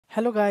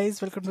Hello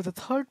guys, welcome to the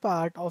third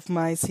part of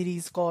my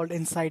series called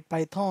Inside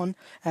Python,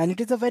 and it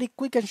is a very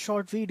quick and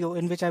short video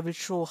in which I will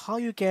show how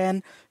you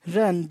can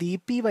run the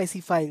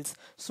pyc files.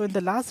 So in the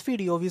last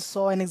video we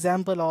saw an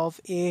example of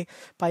a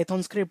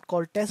Python script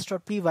called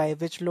test.py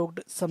which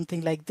looked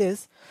something like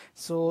this.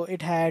 So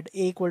it had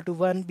a equal to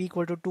 1, b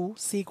equal to 2,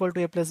 c equal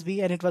to a plus b,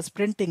 and it was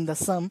printing the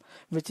sum,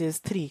 which is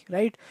 3,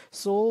 right?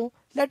 So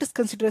let us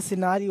consider a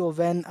scenario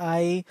when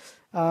I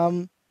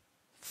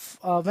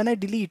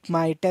delete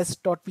my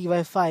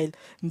test.py file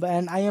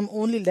and I am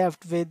only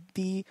left with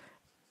the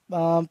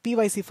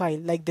pyc file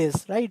like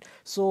this, right?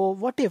 So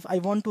what if I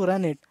want to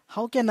run it?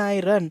 How can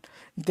I run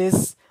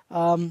this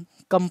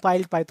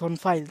compiled Python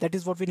file? That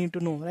is what we need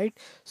to know, right?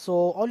 So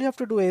all you have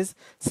to do is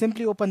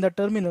simply open the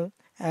terminal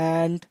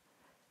and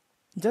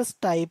just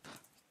type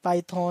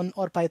Python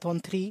or Python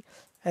 3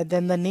 and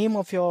then the name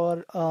of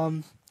your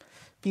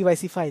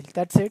pyc file.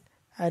 That's it,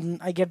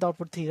 and I get the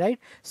output 3, right?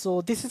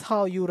 So this is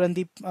how you run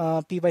the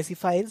pyc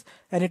files,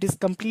 and it is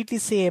completely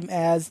same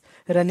as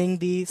running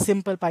the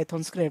simple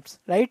Python scripts,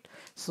 right?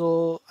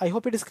 So I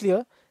hope it is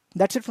clear.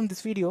 That's it from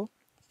this video.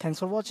 Thanks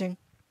for watching.